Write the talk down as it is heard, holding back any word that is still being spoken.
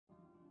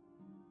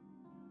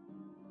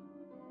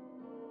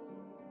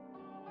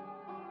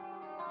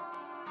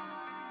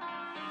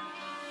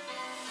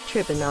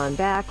trippin' on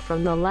back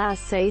from the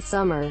last say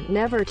summer.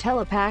 Never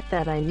tell a pack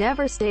that I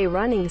never stay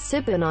running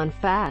sippin' on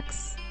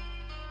facts.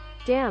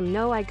 Damn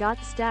no, I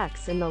got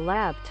stacks in the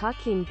lab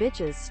talking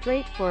bitches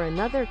straight for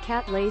another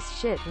cat lace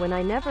shit when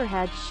I never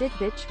had shit.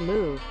 Bitch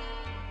move.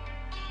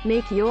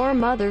 Make your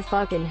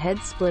motherfucking head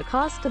split.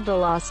 Cost of the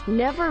lost.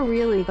 Never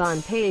really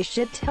gone pay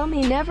shit. Tell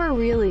me never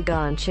really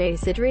gone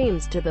chase it.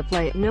 Dreams to the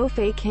plate, no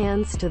fake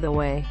hands to the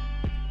way.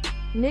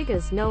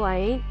 Niggas know I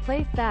ain't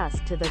play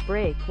fast to the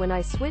break when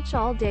I switch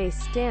all day.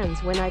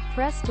 Stands when I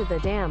press to the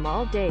damn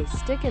all day.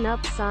 Sticking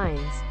up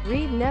signs.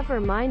 Read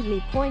never mind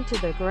me, point to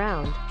the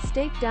ground.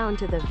 Stake down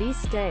to the V.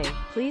 Stay,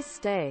 please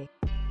stay.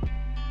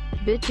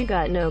 Bitch you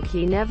got no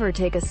key, never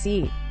take a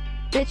seat.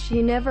 Bitch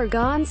you never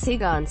gone see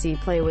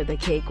play with a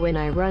cake when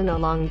I run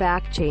along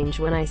back. Change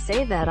when I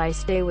say that I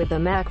stay with the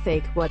Mac.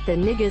 Fake what the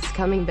niggas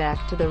coming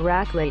back to the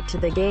rack. Late to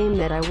the game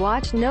that I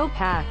watch. No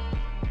pack.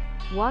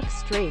 Walk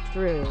straight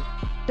through.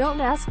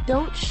 Don't ask,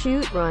 don't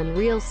shoot, run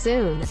real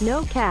soon.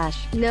 No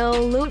cash, no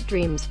loot,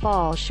 dreams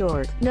fall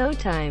short. No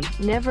time,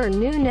 never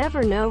knew,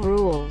 never no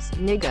rules,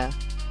 nigga.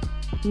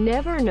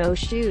 Never no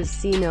shoes,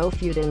 see no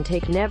feud and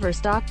take never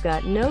stop.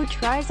 Got no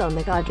tries on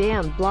the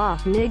goddamn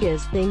block.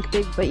 Niggas think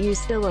big but you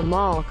still a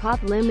mall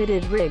cop.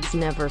 Limited rigs,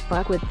 never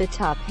fuck with the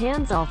top.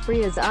 Hands all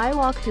free as I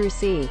walk through.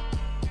 See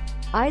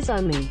eyes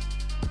on me.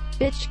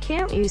 Bitch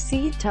can't you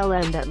see? Tell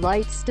them that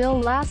light still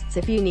lasts.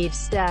 If you need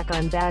stack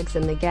on bags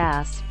in the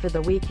gas for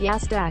the week, yeah,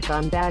 stack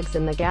on bags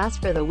in the gas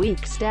for the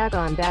week. Stack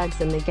on bags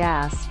in the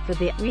gas for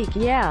the week,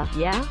 yeah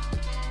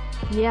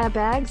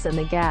bags in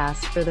the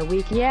gas for the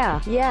week, yeah.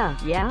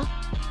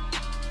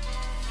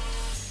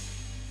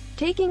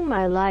 Taking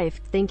my life,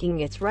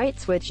 thinking it's right,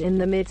 switch in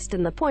the midst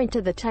and the point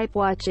to the type.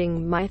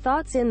 Watching my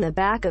thoughts in the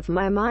back of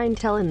my mind,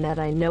 telling that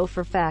I know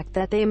for fact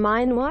that they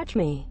mind watch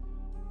me.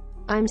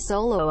 I'm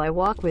solo, I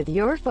walk with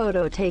your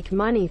photo, take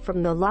money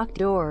from the locked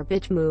door.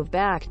 Bitch move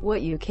back,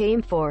 what you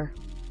came for.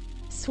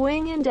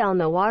 Swinging down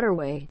the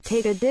waterway,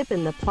 take a dip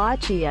in the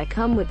Plachi. I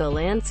come with a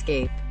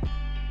landscape.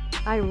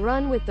 I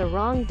run with the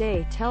wrong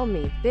day. Tell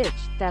me,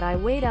 bitch, that I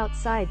wait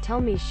outside.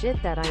 Tell me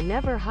shit that I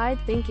never hide.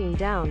 Thinking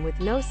down with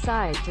no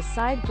side to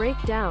side,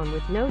 break down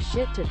with no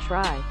shit to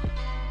try.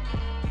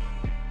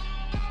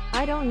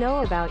 I don't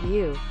know about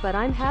you, but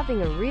I'm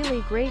having a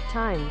really great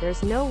time.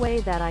 There's no way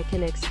that I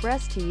can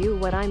express to you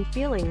what I'm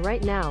feeling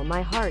right now.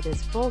 My heart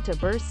is full to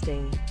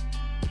bursting.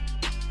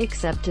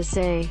 Except to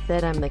say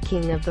that I'm the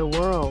king of the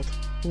world.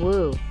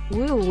 Woo.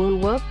 Woo woo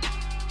whoop.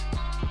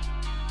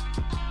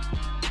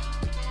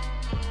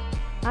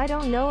 I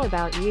don't know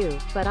about you,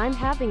 but I'm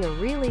having a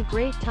really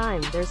great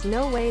time. There's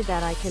no way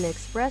that I can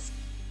express.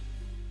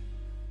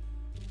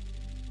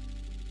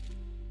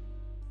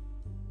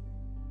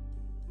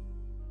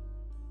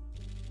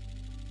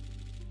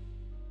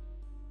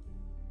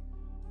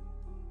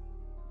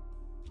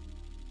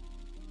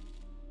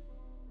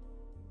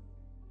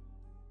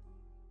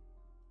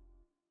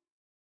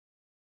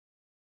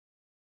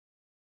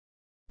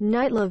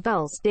 Night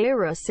Lovell's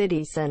Deira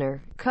City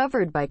Center,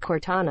 covered by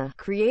Cortana,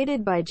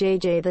 created by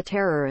JJ the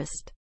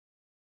Terrorist.